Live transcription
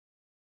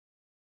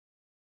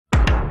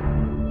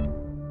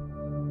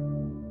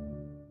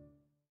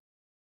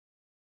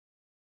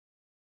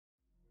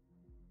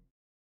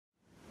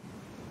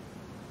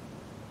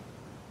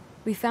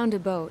We found a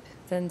boat,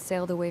 then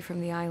sailed away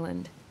from the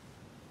island.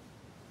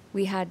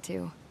 We had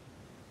to.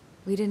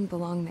 We didn't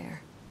belong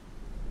there.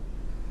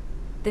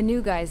 The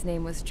new guy's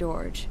name was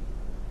George.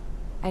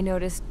 I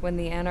noticed when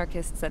the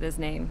anarchist said his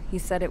name, he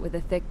said it with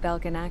a thick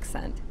Balkan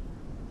accent.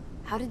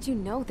 How did you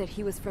know that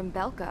he was from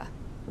Belka?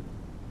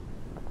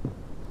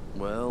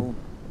 Well,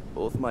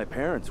 both my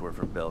parents were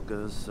from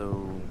Belka,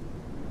 so...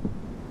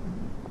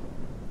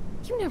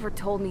 You never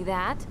told me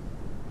that.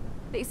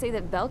 They say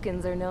that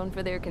Belkans are known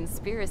for their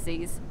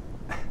conspiracies.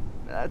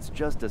 That's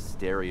just a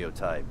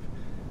stereotype.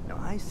 Now,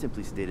 I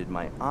simply stated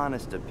my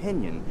honest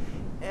opinion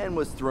and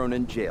was thrown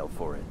in jail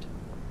for it.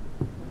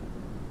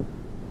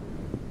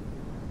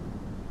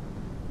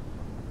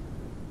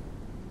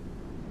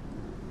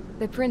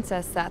 The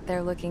princess sat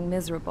there looking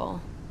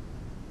miserable.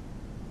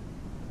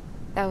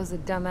 That was a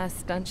dumbass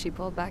stunt she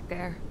pulled back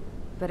there,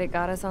 but it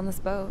got us on this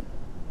boat.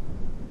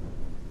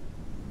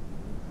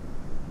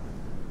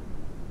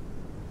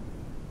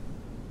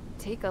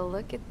 Take a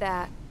look at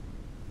that.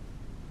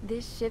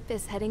 This ship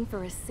is heading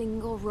for a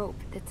single rope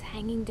that's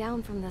hanging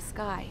down from the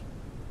sky.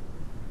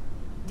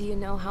 Do you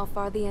know how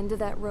far the end of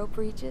that rope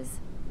reaches?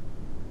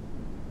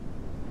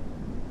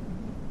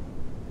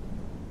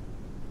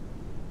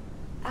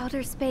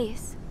 Outer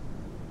space.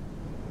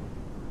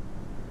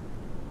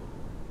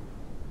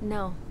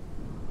 No.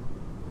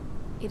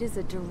 It is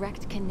a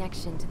direct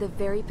connection to the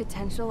very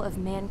potential of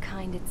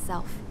mankind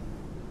itself.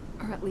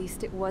 Or at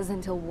least it was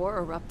until war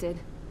erupted.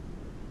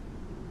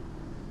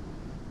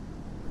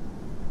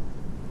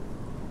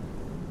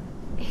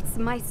 It's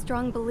my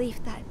strong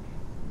belief that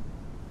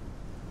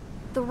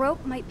the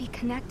rope might be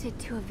connected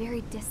to a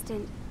very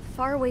distant,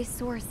 faraway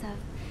source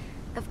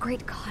of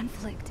great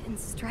conflict and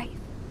strife.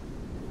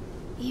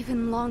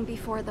 Even long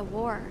before the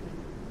war,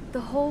 the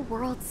whole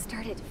world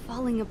started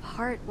falling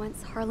apart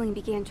once Harling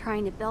began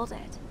trying to build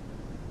it.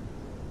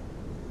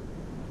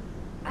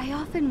 I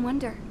often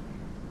wonder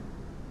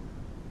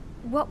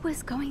what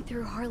was going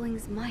through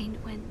Harling's mind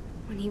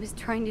when he was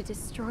trying to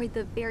destroy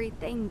the very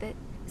thing that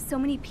so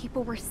many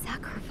people were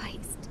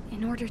sacrificed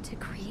in order to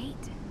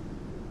create.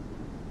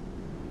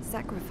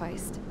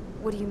 Sacrificed?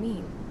 What do you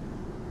mean?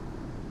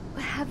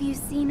 Have you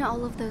seen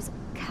all of those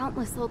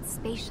countless old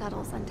space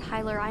shuttles on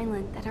Tyler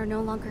Island that are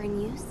no longer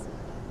in use?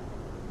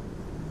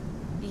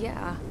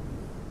 Yeah.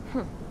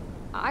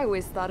 I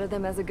always thought of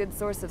them as a good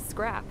source of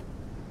scrap.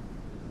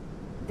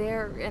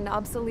 They're an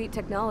obsolete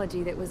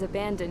technology that was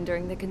abandoned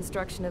during the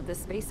construction of the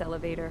space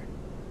elevator.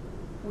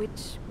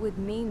 Which would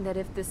mean that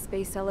if the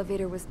space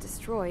elevator was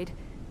destroyed,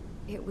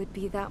 it would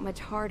be that much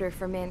harder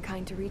for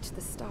mankind to reach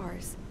the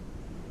stars.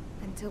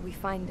 Until we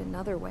find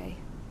another way.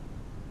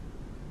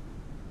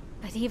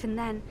 But even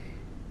then,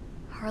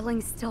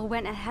 Harling still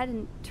went ahead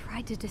and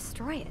tried to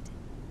destroy it.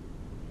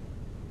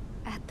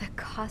 At the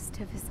cost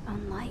of his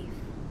own life.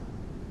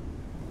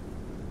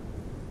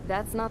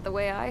 That's not the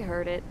way I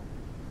heard it.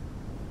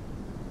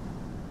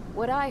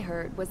 What I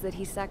heard was that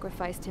he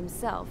sacrificed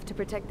himself to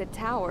protect the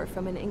tower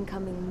from an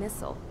incoming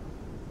missile.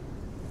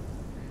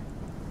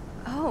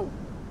 Oh,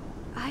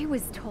 I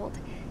was told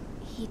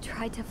he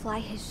tried to fly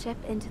his ship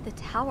into the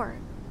tower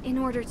in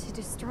order to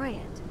destroy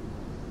it.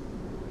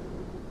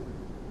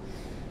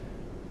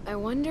 I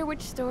wonder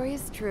which story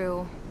is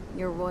true,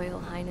 Your Royal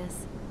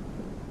Highness.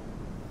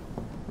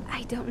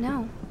 I don't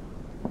know.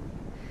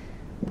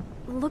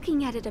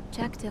 Looking at it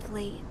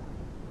objectively,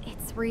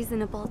 it's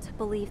reasonable to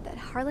believe that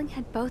Harling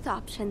had both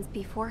options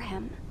before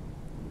him.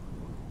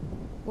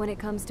 When it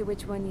comes to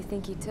which one you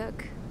think he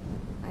took,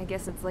 I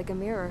guess it's like a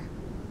mirror.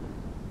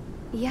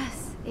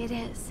 Yes, it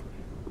is.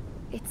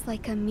 It's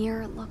like a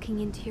mirror looking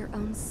into your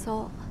own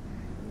soul,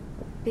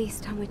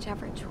 based on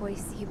whichever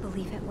choice you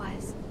believe it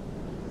was.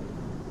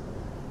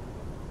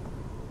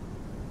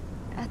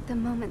 At the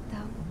moment,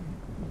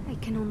 though, I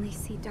can only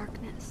see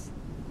darkness.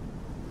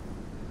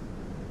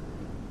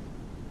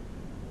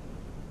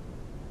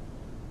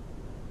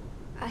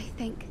 I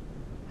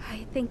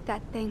think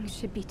that thing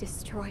should be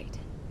destroyed.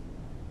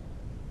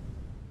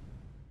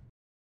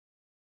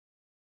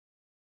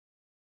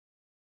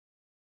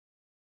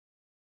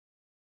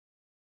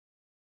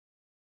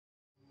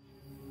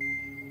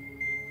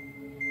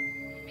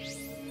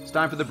 It's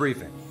time for the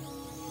briefing.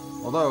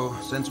 Although,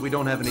 since we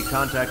don't have any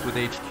contact with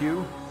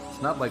HQ,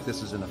 it's not like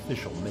this is an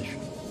official mission.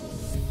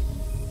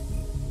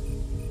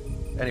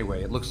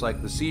 Anyway, it looks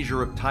like the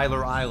seizure of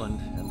Tyler Island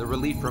and the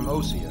relief from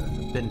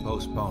OCCHI have been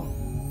postponed.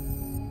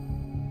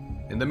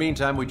 In the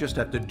meantime, we just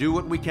have to do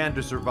what we can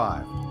to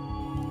survive.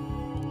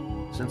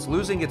 Since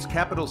losing its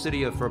capital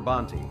city of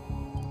Ferbanti,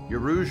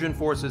 Erusian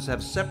forces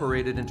have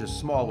separated into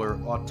smaller,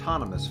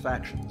 autonomous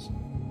factions.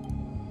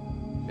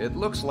 It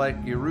looks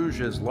like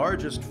Erusia's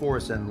largest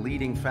force and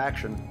leading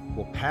faction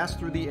will pass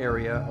through the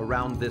area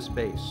around this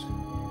base.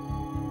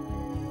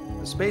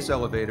 The space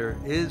elevator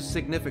is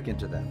significant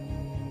to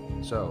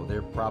them, so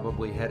they're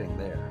probably heading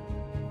there.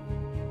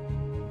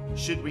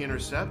 Should we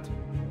intercept?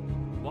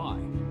 Why?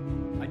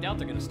 I doubt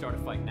they're gonna start a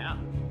fight now.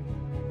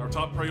 Our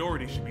top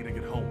priority should be to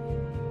get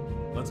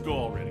home. Let's go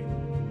already.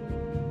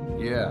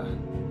 Yeah.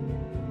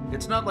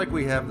 It's not like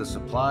we have the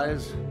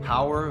supplies,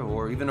 power,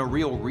 or even a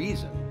real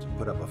reason to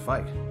put up a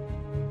fight.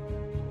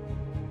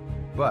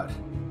 But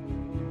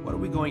what are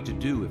we going to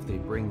do if they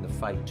bring the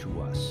fight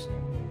to us?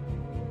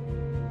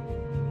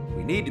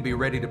 We need to be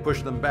ready to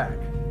push them back.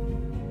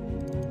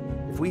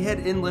 If we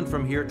head inland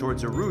from here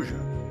towards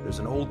Aruja, there's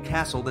an old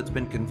castle that's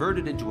been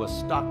converted into a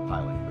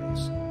stockpiling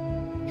base.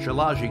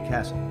 Shalaji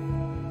Castle.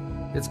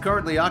 It's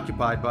currently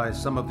occupied by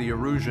some of the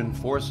Arujan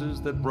forces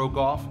that broke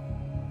off,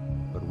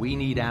 but we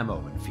need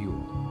ammo and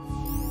fuel.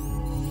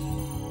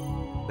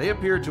 They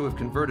appear to have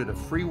converted a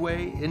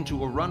freeway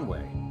into a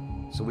runway,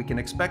 so we can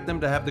expect them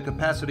to have the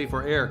capacity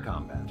for air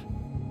combat.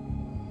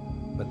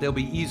 But they'll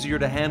be easier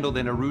to handle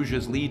than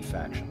Aruja's lead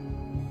faction.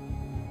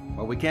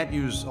 While we can't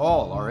use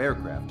all our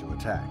aircraft to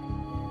attack,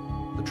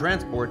 the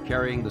transport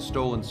carrying the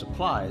stolen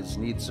supplies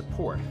needs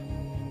support.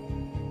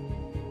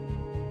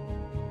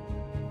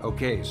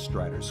 Okay,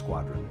 Strider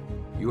Squadron.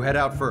 You head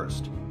out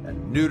first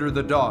and neuter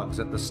the dogs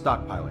at the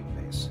stockpiling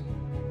base.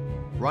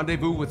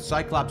 Rendezvous with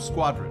Cyclops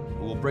Squadron,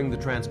 who will bring the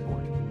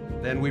transport.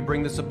 Then we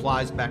bring the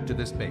supplies back to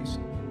this base.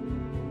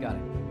 Got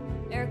it.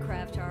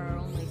 Aircraft are our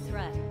only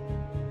threat.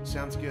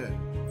 Sounds good.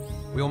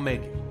 We'll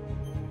make it.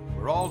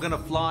 We're all gonna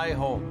fly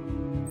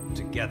home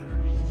together.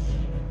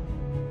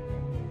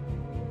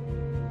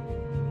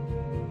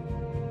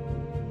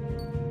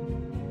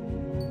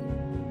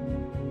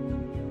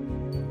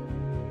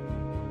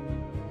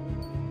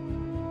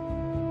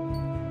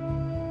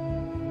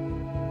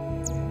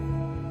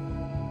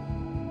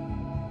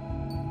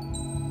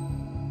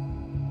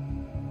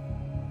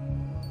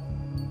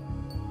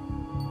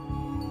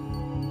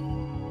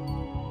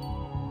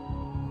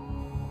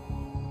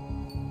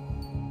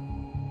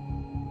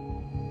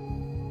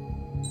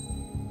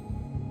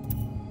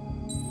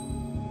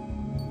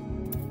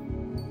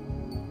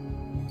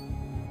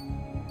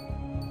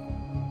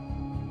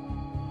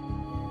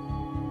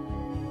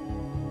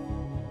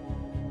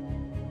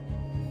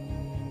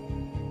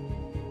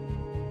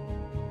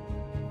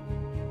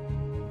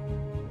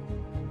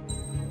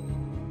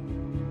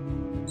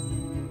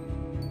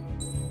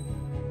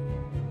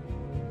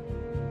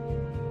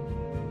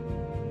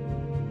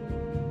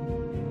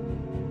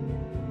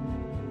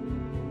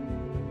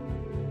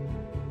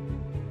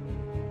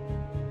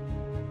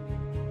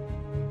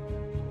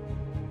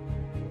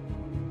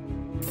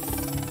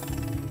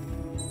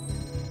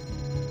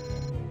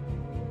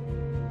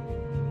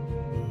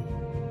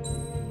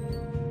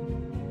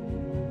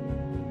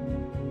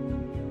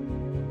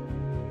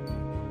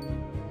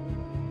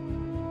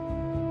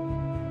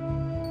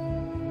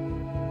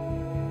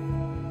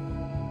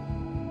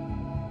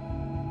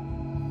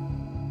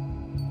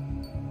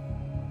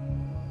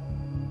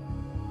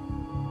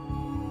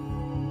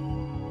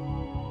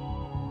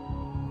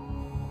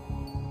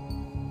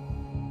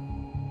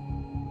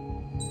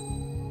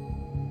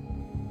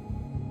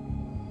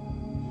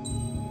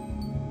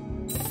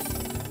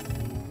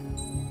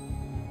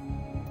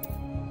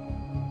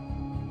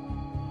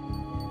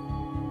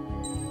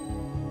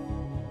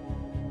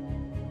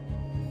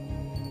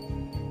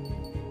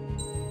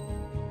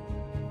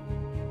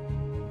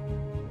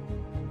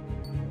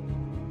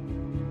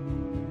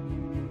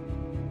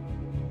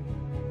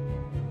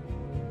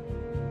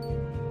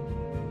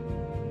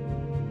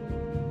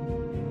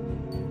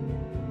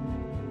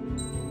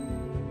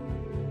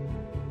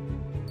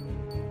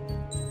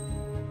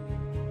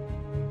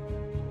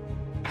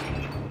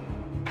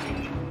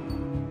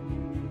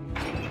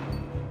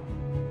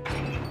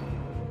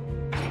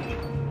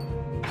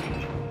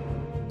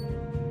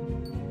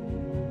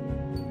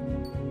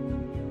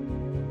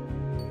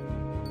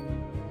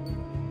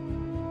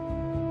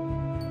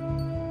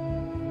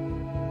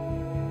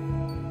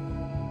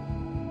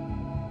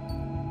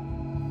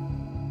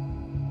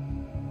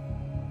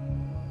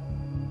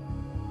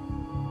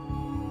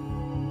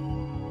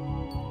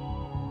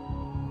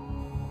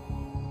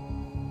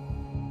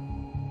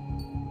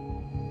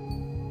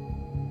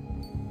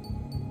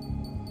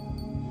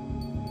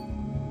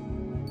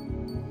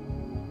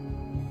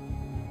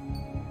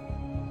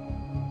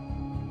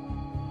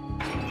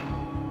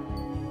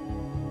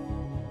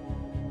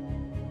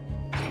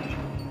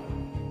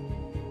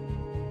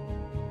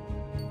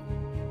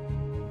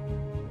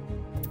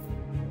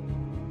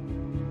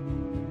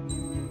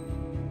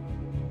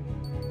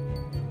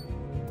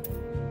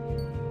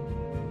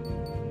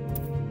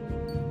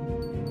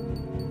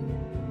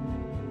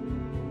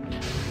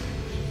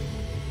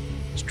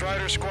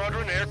 Strider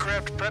Squadron,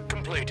 aircraft prep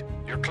complete.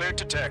 You're cleared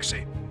to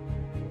taxi.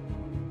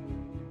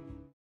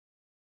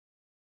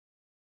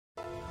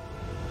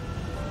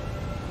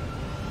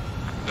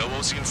 No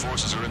Ocean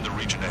forces are in the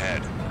region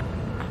ahead.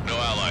 No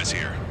allies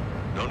here.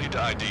 No need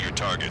to ID your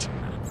target.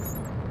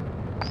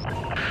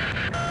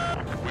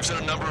 We've set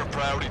a number of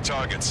priority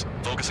targets,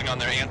 focusing on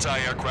their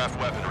anti-aircraft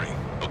weaponry.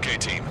 Okay,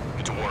 team,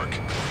 get to work.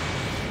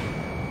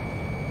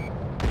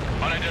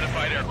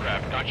 Unidentified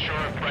aircraft, not sure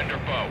if friend or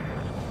foe.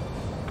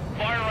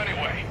 Fire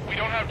anyway. We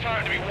don't have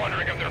time to be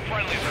wondering if they're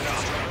friendlies or not.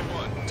 Strider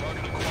 1,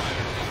 target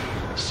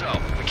acquired. So,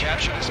 we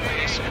capture this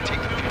base and take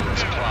the fuel and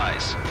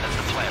supplies. That's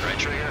the plan, right,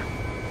 Trigger?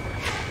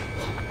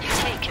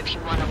 Hey, work if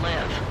you want to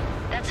live.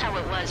 That's how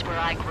it was where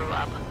I grew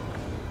up.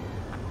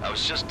 I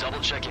was just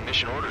double-checking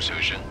mission orders,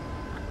 Hushin.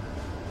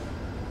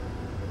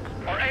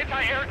 Our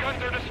anti-air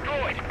guns are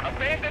destroyed.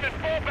 Abandon and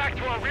fall back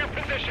to our rear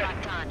position.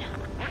 Not done.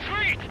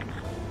 Retreat!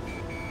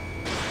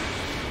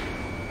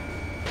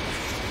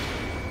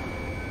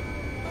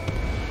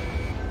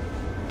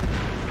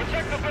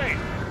 Protect the base!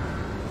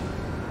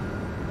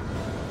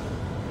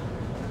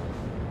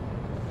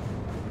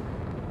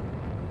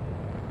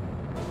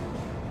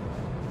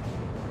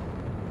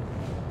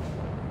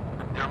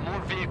 There are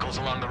more vehicles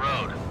along the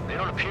road. They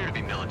don't appear to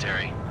be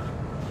military.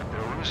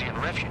 They're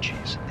Erusian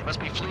refugees. They must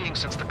be fleeing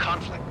since the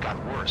conflict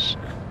got worse.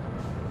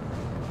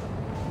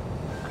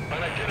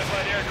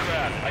 Unidentified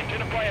aircraft.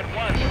 Identify at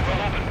once or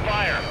we'll open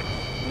fire.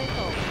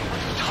 Missile. What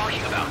are you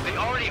talking about? They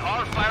already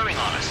are firing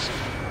on us.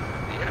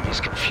 The enemy's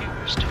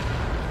confused.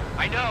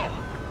 I know.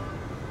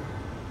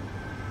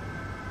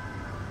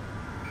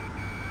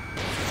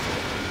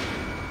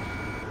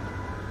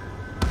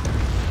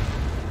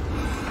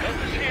 Help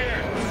is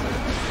here.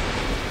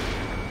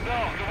 No,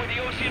 they're with the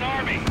Ocean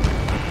Army.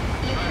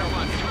 Rider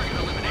 1, target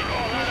eliminated. We're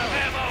all out of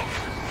ammo.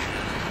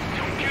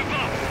 Don't give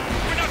up.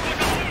 We're not going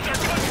to lose our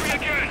country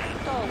again.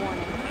 Stall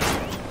warning.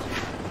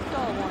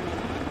 Stall warning.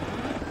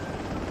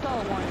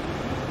 Stall warning.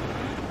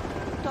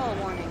 Stall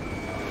warning.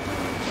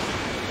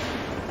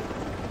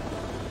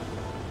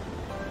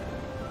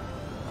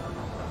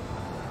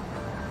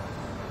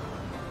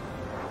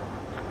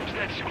 It's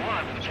that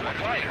squad with the four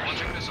fighters.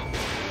 Launching missile.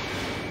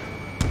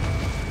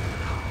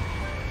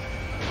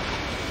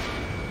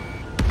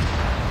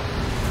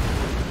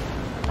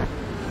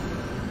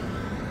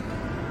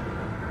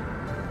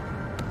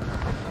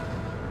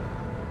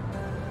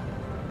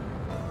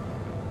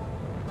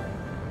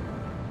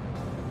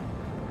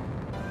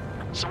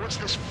 So what's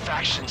this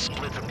faction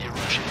split from the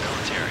Erusian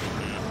military?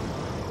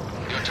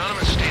 The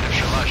autonomous state of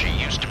Shalashi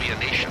used to be a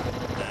nation.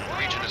 The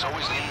region is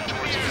always leaning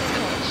towards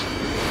independence.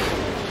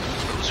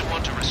 Those who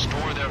want to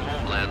restore their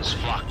homelands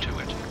flock to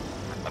it.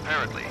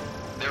 Apparently,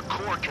 their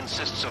core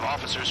consists of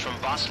officers from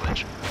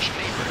Vaslij, which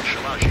neighbor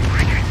Shalashi.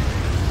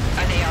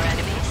 Are they our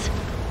enemies?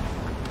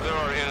 They're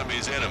our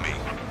enemy's enemy,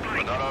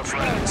 but not our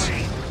friends.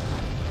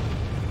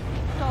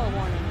 Stall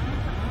warning.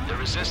 Their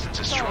resistance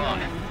is strong.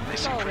 They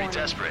seem pretty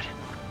desperate.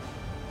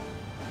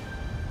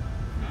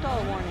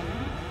 Stall warning.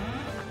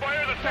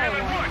 Fire the SAM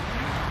at once.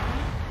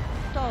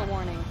 Stall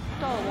warning.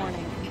 Stall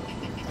warning.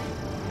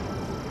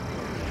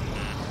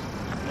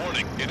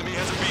 Warning, enemy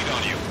has a beat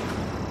on you.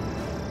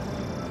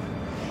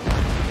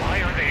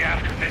 Why are they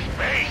after this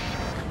base?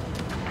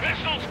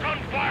 Missiles,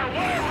 gunfire,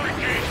 whatever it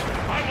takes.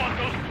 I want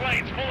those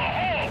planes full of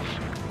holes.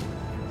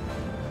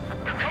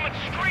 They're coming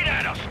straight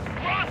at us.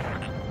 Run!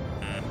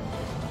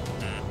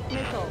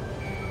 Missile.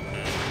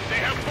 They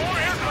have 4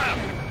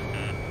 aircraft.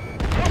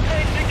 More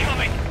planes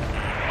incoming.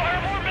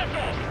 Fire more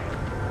missiles.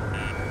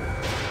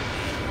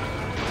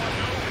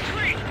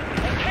 Retreat.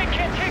 A tank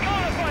can't take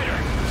on a fighter.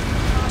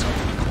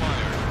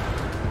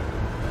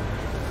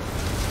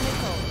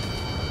 Missile.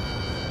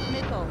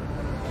 Missile.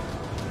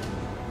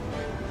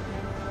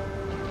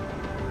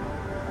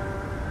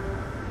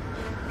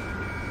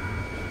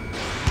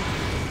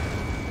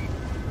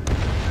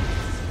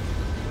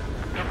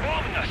 They're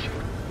bombing us.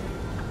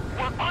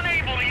 We're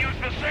unable to use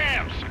the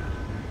SAMs.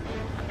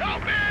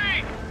 Help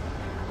me!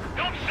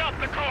 Don't stop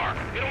the car.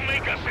 It'll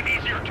make us an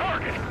easier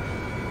target.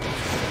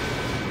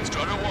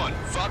 Starter 1,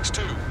 Fox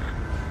 2.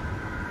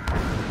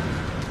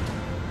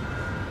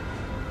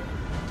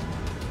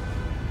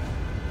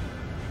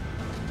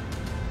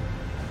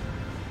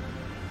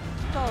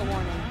 Stall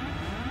warning.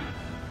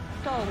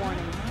 Stall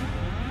warning.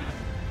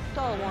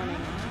 Stall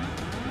warning.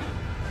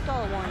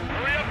 Stall warning.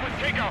 Hurry up with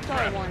takeoff Stall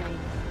prep. warning.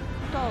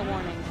 Stall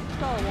warning.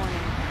 Stall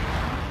warning.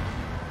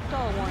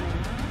 Stall warning.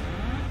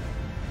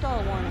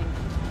 Stall warning.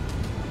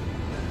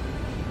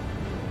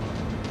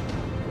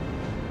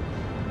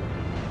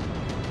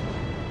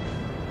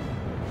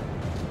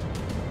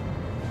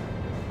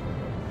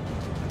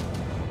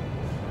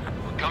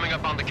 We're coming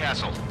up on the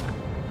castle.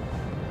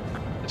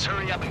 Let's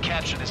hurry up and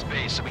capture this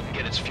base so we can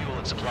get its fuel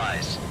and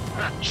supplies.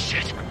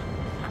 Shit!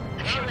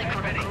 I feel like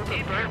we're a group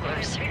of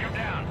burglars. Take them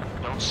down.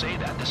 Don't say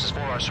that. This is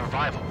for our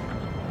survival.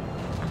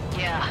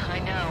 Yeah, I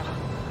know.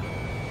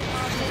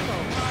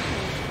 Missile.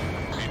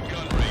 In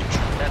gun range.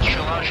 That's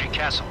Shalashi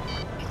Castle.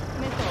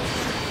 Missile.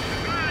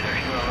 There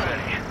you are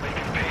already. They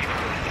can pay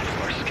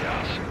for our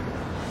scouts.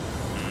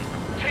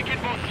 Take in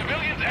both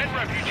civilians and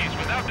refugees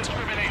without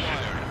discrimination.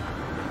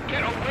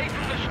 Get away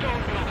from the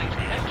stone buildings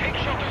and take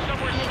shelter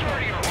somewhere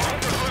sturdier or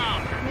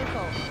underground.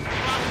 Missile.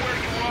 Drop where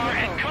you are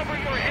and cover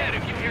your head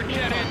if you hear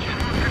jet engines.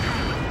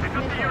 It's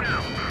up to you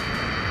now.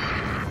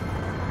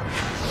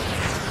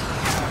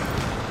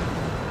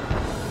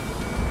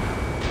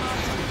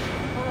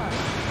 Pull up.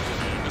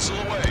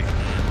 Missile away.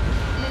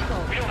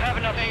 Missile. We don't have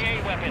enough AA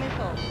weapons.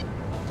 Missile.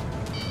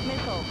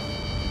 Missile.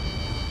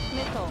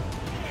 Missile.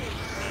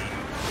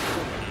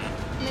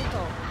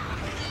 Missile.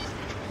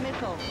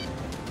 Missile.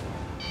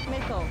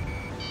 Missile.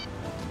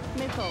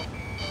 Missile.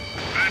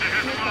 Bandit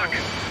hit the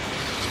target.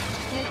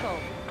 Missile.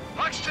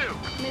 Punch 2.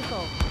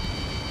 Missile.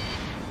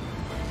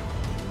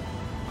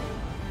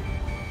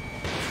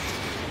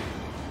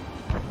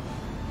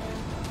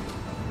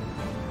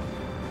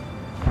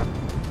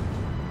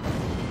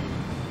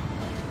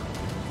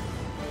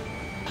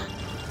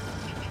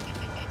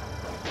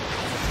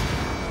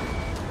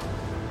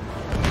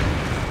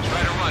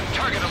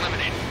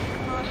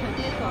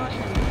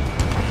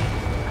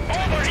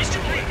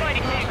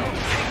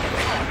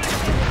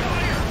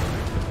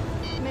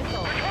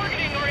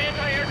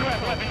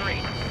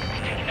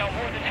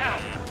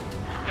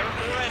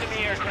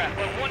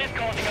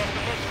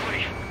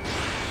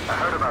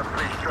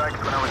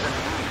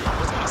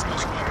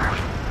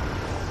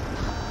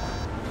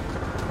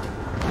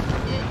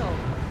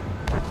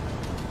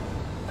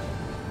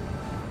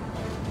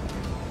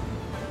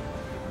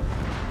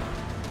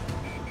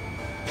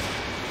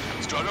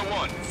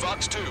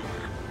 Fox 2.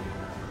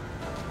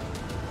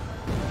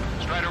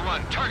 Strider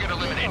 1, target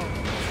eliminated.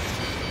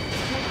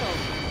 Missile.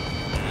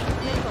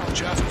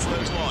 Chaff and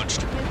flares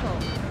launched.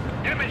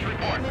 Damage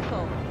report. We've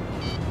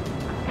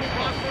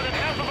lost more than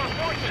half of our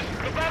forces.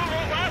 The battle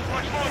won't last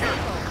much longer.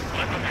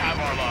 Let them have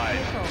our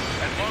lives.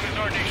 As long as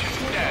our nation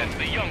stands,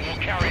 the young will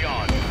carry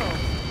on. The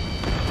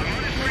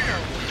moon is clear.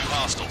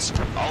 Hostiles.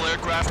 All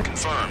aircraft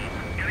confirmed.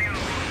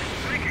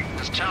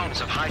 This town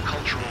is of high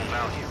cultural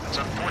value. It's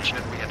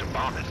unfortunate we had to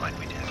bomb it like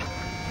we did.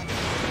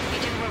 We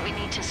do what we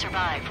need to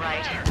survive,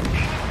 right?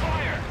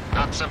 Fire!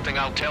 Not something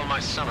I'll tell my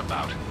son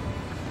about.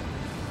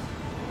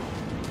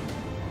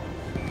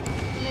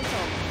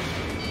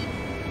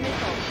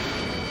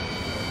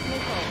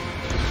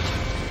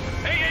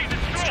 AA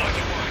destroyed!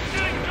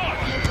 Stealing dark!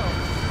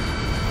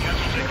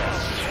 Cancel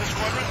takeoff. Soul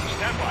Squadron,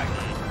 stand by.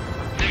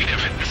 Negative.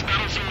 This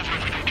battle's over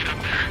if we don't get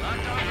up there.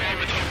 We're all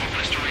with hope of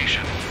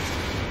restoration.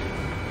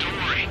 Don't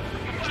worry.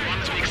 As long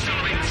as we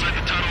accelerate inside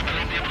the tunnel, they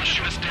won't be able to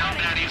shoot us down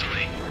that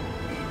easily.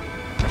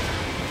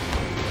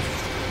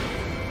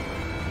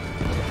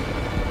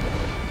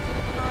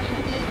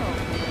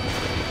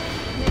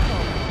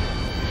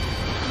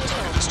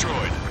 Target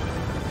destroyed.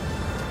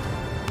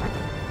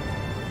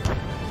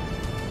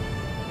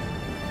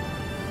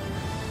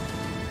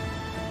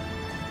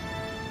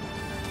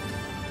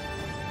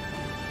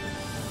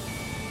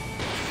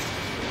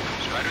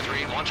 Strider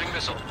 3, launching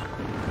missile.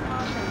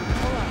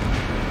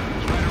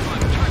 Strider 1,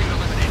 target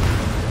eliminated.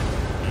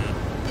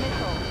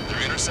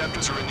 3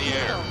 interceptors are in the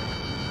air.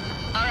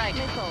 All right.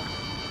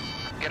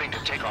 Getting to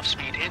takeoff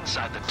speed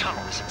inside the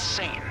tunnel is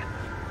insane.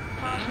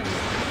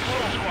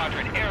 Soul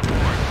Squadron,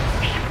 airborne.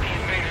 Shoot the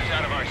invaders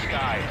out of our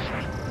skies.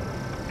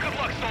 Good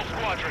luck, Soul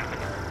Squadron.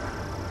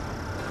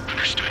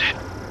 Understood it.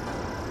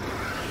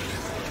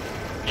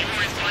 You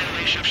are in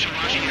violation of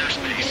Shiraji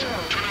airspace.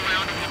 Turn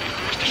around and we'll be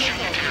forced to shoot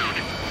you down.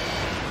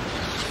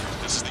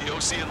 This is the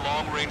Ocean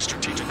Long Range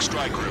Strategic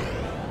Strike Group.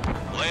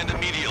 Land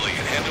immediately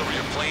and hand over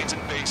your planes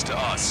and base to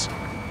us.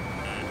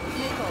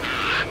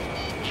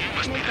 You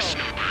must be the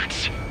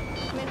snowbirds.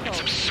 It's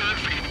absurd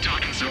for you to be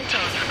talking so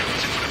tough after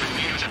losing one of your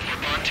leaders at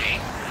Fort Monte.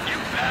 You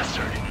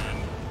bastard!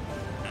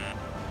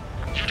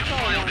 You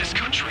defile this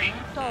country.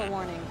 Stall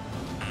warning.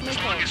 As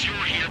long as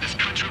you're here, this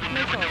country will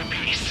never know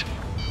peace.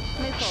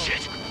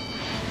 Shit.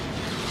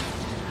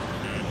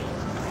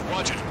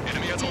 Watch it.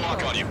 Enemy has a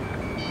lock on you.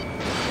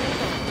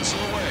 Missile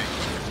away.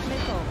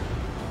 Missile.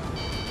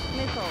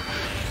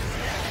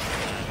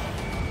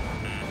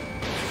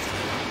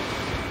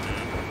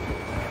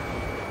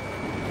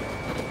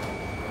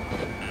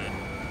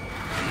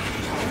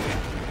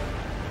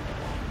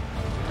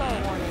 Stall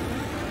warning.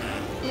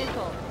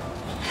 Missile.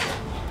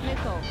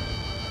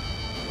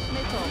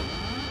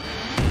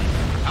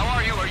 How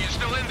are you? Are you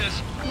still in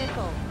this?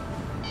 Missile.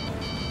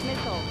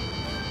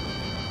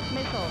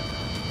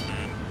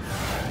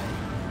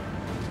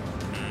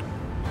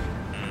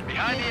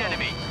 Behind the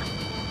enemy.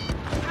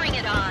 Bring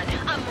it on.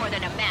 I'm more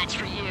than a match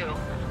for you.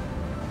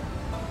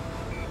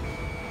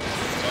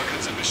 Target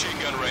is in machine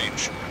gun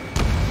range.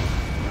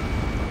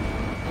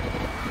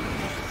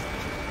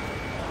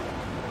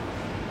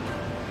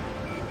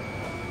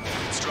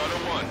 Strider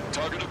 1,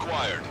 target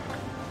acquired.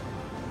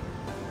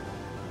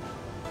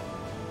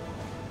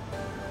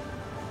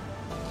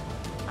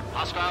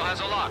 Hostile has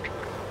a lock.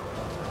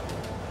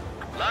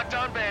 Locked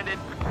on bandit.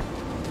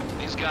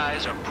 These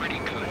guys are pretty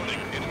good. Warning,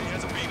 enemy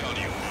has a beat on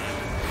you.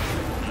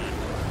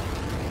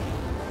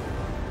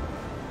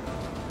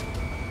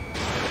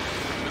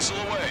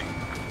 Missile away.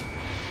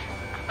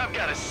 I've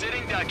got a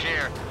sitting duck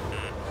here.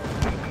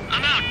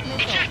 I'm out.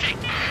 Ejecting.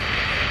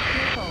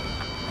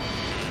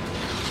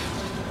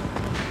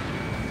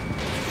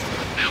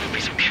 I hope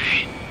he's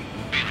okay.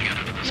 Bailing out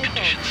under those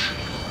conditions.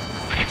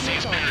 I can see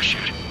his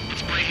parachute.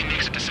 Let's pray he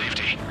makes it to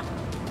safety.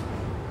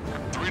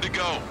 3 to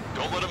go.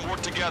 Don't let them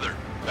work together.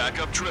 Back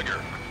up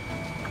trigger.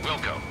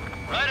 Wilco.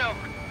 Righto.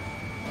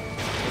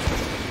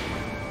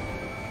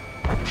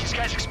 These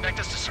guys expect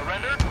us to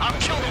surrender? I'll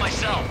kill them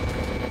myself.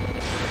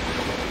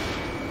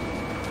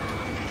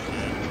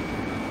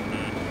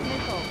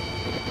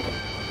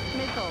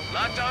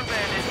 Locked on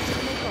bandit.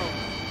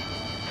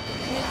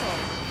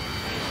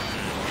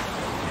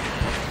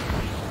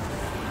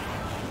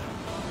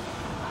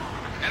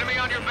 Enemy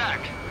on your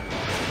back.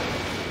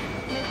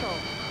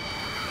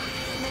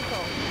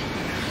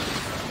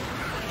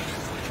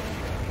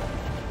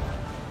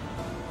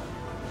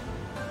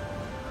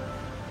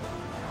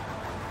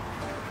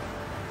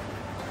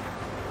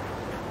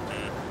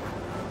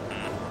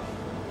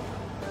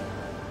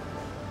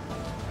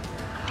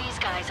 These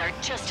guys are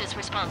just as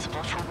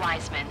responsible for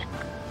Wiseman.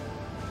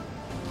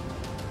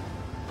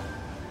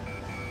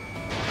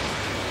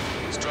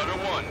 Strider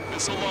 1,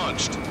 missile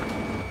launched.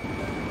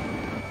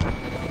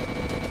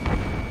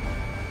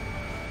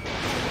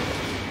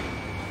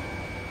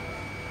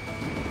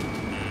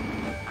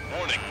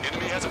 Warning,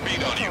 enemy has a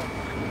beat on you.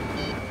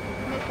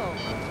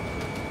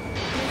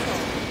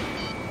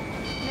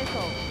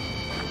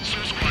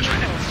 Soul Squadron,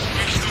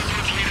 we've stolen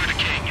its leader to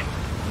King.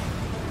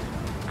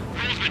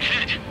 Roll's been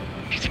hit.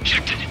 He's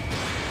ejected.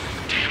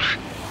 Damn,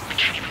 we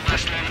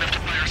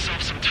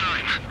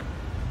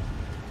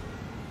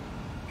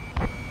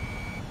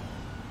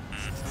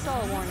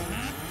Stall warning.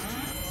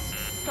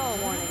 Stall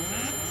warning.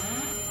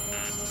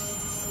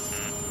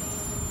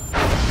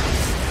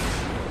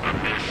 A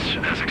miss,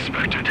 as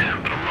expected,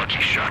 but a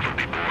lucky shot would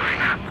be boring.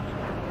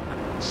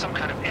 Some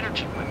kind of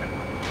energy weapon.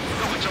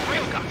 No, it's a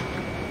railgun.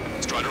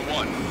 Strider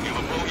 1, you have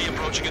a bogey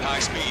approaching at high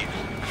speed.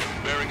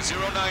 Bearing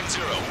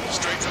 090,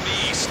 straight from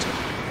the east.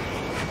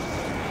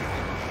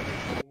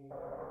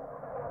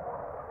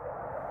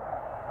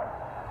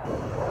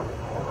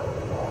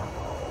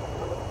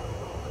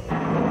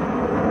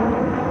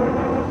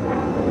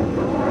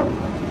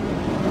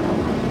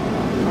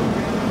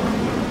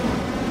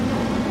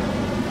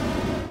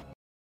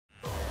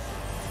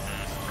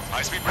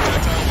 High-speed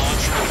projectile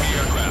launch from the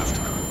aircraft.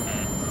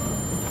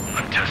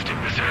 I'm testing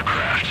this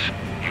aircraft.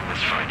 You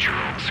must find your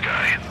own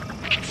sky.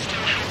 We can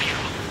still help you.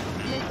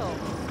 Missile.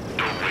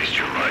 Don't waste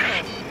your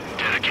life.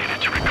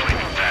 Dedicated to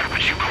reclaiming that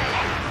which you call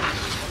home.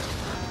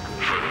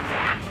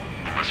 Furthermore,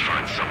 you must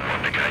find someone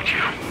to guide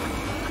you.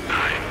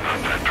 I'm not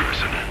that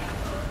person.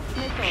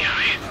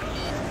 Missile.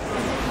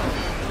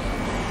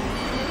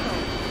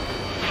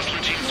 Those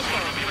Legion's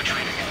squad will be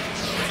retreating.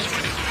 Those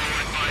within the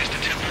war advised to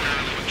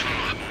temporarily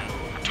withdraw.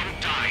 Don't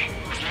die.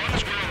 As long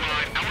as we're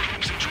alive, our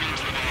hopes and dreams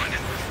live on.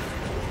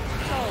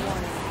 Stall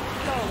warning.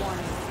 Stall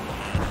warning.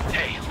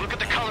 Hey, look at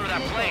the color of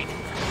that plane.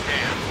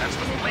 Damn, that's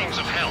the flames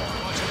of hell.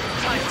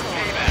 Time for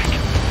payback.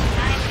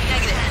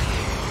 Negative.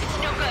 It's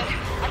no good.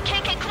 I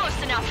can't get close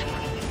enough.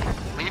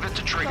 Leave it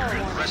to Trigger.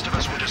 The rest of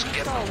us will just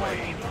get in the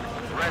way.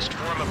 The rest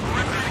form a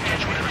perimeter to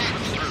catch whatever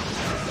slips through.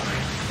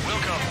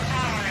 Welcome.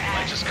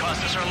 Might just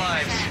cost us our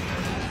lives.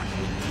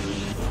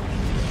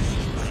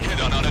 Hit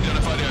on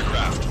unidentified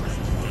aircraft.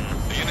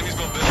 The enemy's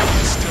mobility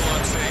is still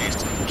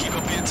unfazed. Keep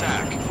up the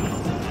attack.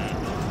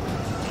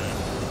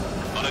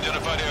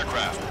 Unidentified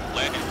aircraft.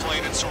 Land your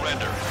plane and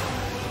surrender.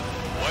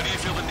 Why do you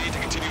feel the need to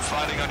continue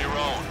fighting on your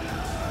own?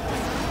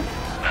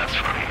 That's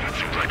funny. It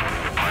seems like one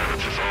of the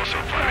pilots is also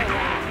fighting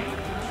alone.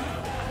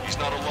 He's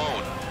not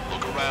alone.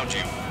 Look around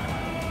you.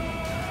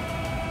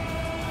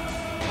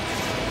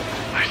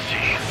 I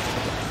see.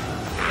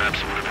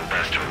 Perhaps it would have been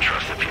best to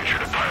entrust the future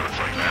to pilots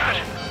like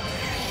that.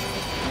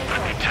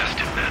 Let me test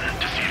him then,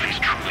 to see if he's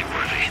truly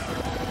worthy.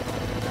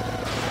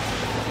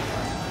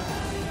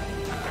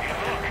 Hey,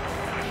 look.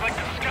 It's like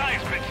the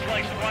sky's been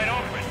sliced wide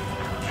open.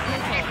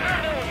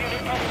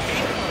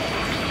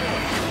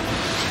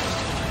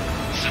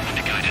 Someone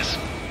to guide us.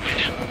 Wait,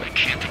 I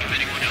can't think of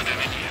anyone other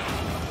than you.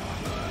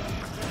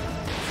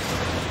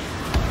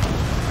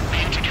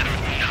 Being together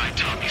with Beehive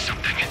taught me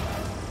something.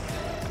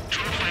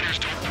 Drone fighters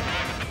don't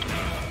belong with the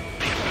blue.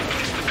 They have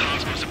replaced the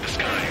cosmos of the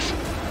skies.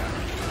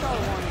 Stall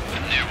warning.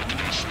 And they're what the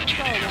most legit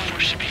Air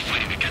Force should be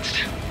fighting against.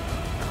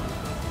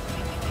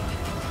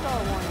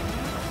 Stall warning.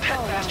 That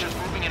bastard's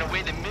moving in a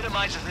way that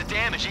minimizes the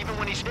damage even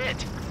when he's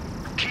hit.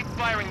 Keep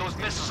firing those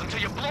missiles until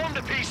you blow them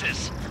to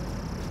pieces.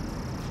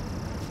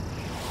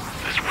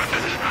 This weapon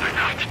is not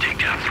enough to take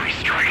down 3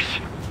 strikes.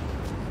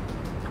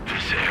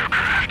 This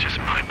aircraft is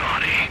my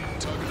body.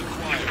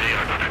 If they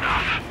are not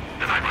enough,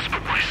 then I must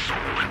put my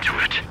soul into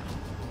it.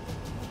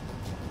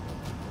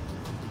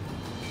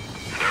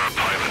 There are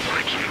pilots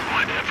like you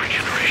in every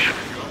generation,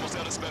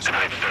 and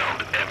I've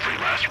found every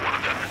last one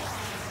of them.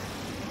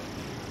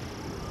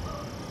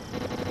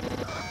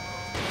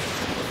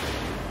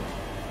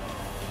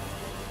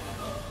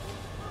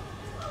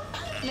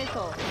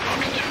 Missile.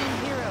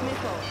 Missile.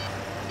 Missile.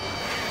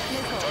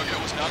 Target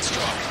was not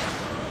struck.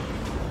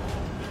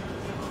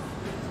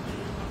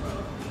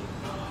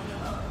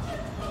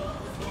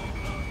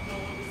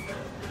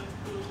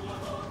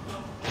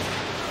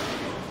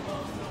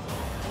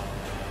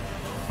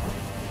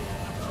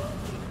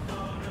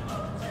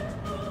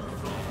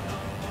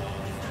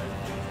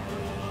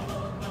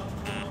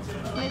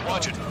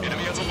 Watch it.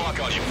 Enemy has a lock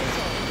on you.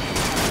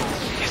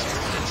 His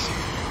movements.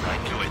 I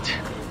knew it.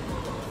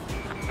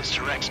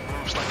 Mr. X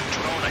moves like the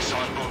drone I saw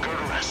in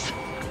Bulgararest.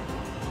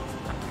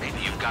 Maybe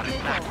you've got it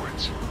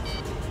backwards.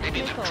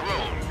 Maybe the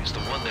drone is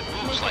the one that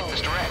moves like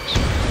Mr. X.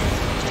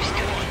 There's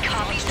still any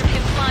copies of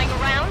him flying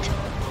around?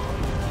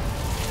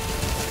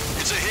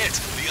 It's a hit.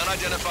 The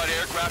unidentified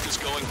aircraft is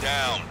going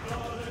down.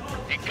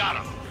 You got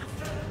him.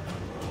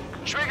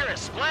 Trigger has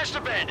splashed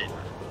a bandit.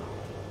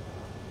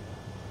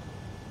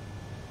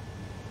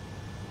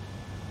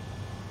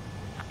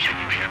 Can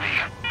you hear me,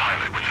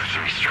 pilot with the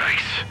 3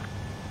 strikes?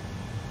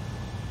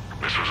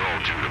 This was all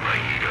due to my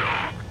ego.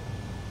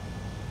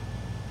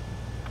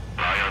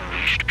 I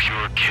unleashed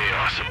pure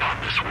chaos upon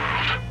this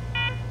world,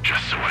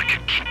 just so I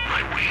could keep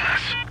my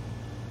wings.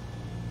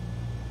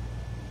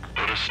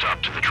 Put a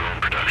stop to the drone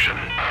production.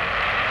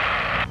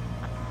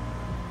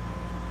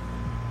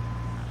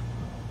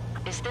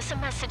 Is this a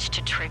message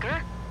to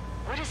Trigger?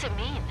 What does it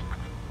mean?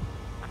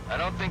 I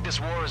don't think this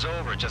war is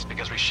over just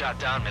because we shot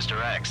down Mr.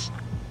 X.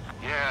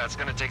 Yeah, it's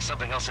gonna take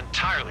something else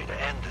entirely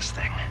to end this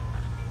thing.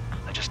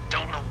 I just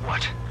don't know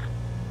what.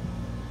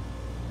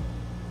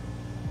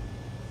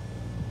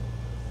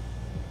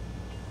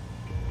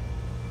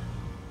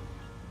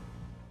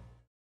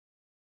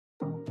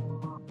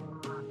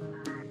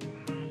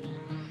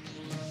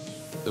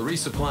 The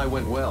resupply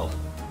went well.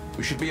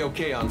 We should be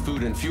okay on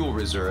food and fuel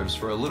reserves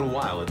for a little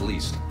while at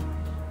least.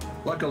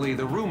 Luckily,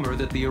 the rumor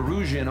that the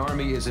Erusian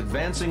army is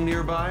advancing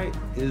nearby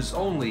is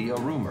only a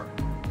rumor.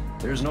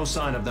 There's no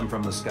sign of them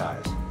from the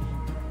skies.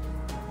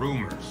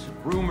 Rumors,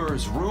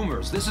 rumors,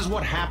 rumors. This is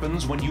what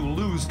happens when you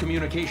lose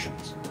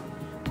communications.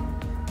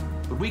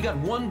 But we got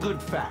one good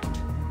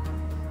fact.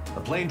 The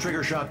plane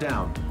Trigger shot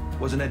down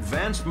was an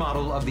advanced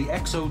model of the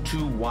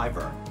XO-2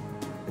 Wyvern.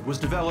 It was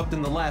developed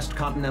in the last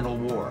Continental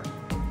War.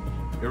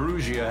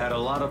 Erusia had a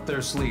lot up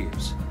their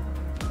sleeves.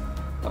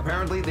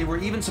 Apparently, they were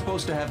even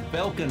supposed to have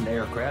Belkin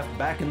aircraft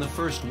back in the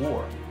First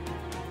War.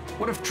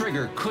 What if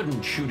Trigger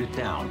couldn't shoot it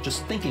down?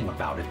 Just thinking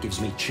about it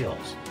gives me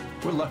chills.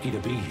 We're lucky to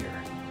be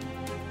here.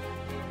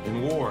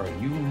 In war,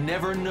 you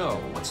never know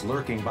what's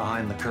lurking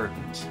behind the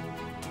curtains.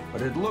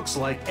 But it looks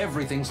like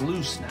everything's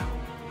loose now.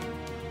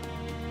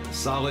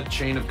 Solid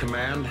chain of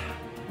command,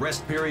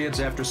 rest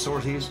periods after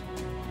sorties,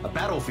 a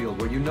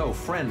battlefield where you know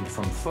friend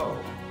from foe.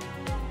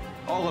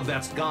 All of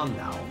that's gone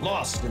now,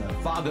 lost in a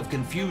fog of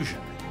confusion.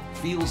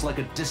 Feels like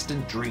a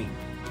distant dream.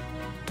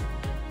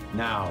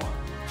 Now,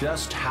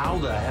 just how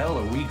the hell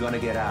are we gonna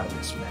get out of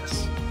this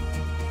mess?